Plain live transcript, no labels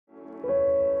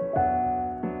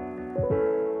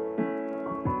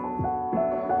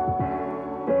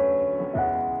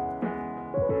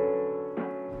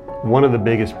One of the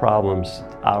biggest problems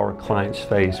our clients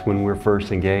face when we're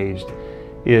first engaged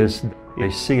is they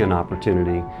see an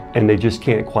opportunity and they just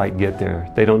can't quite get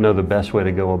there. They don't know the best way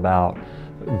to go about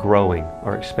growing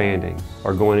or expanding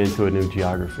or going into a new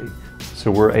geography.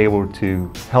 So we're able to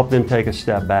help them take a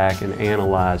step back and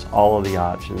analyze all of the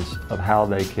options of how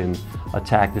they can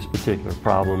attack this particular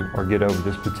problem or get over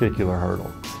this particular hurdle.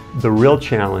 The real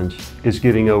challenge is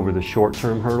getting over the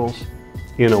short-term hurdles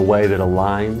in a way that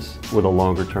aligns with a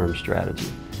longer-term strategy.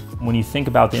 When you think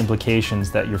about the implications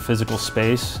that your physical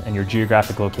space and your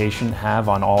geographic location have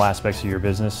on all aspects of your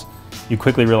business, you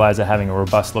quickly realize that having a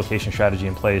robust location strategy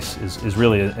in place is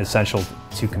really essential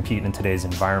to compete in today's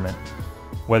environment.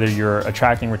 Whether you're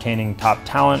attracting and retaining top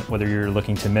talent, whether you're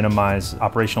looking to minimize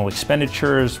operational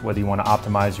expenditures, whether you want to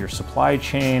optimize your supply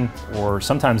chain, or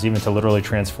sometimes even to literally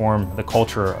transform the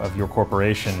culture of your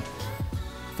corporation,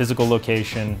 physical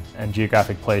location and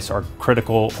geographic place are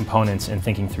critical components in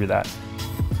thinking through that.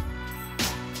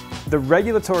 The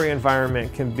regulatory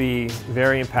environment can be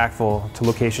very impactful to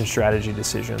location strategy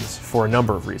decisions for a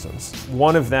number of reasons.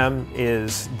 One of them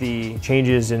is the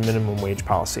changes in minimum wage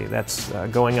policy that's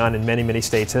going on in many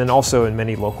states and then also in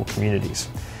many local communities.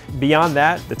 Beyond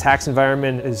that, the tax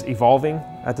environment is evolving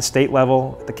at the state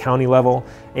level, at the county level,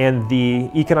 and the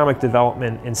economic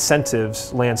development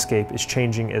incentives landscape is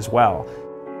changing as well.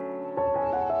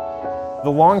 The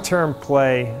long-term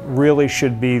play really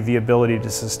should be the ability to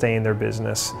sustain their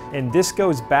business. And this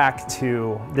goes back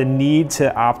to the need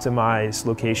to optimize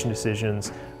location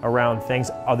decisions around things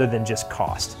other than just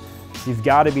cost. You've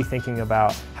got to be thinking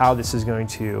about how this is going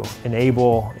to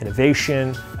enable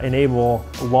innovation, enable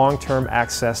long-term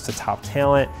access to top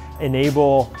talent,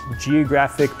 enable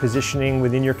geographic positioning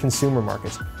within your consumer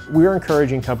markets. We're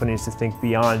encouraging companies to think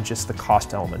beyond just the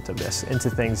cost element of this into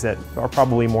things that are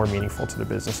probably more meaningful to their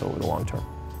business over the long term.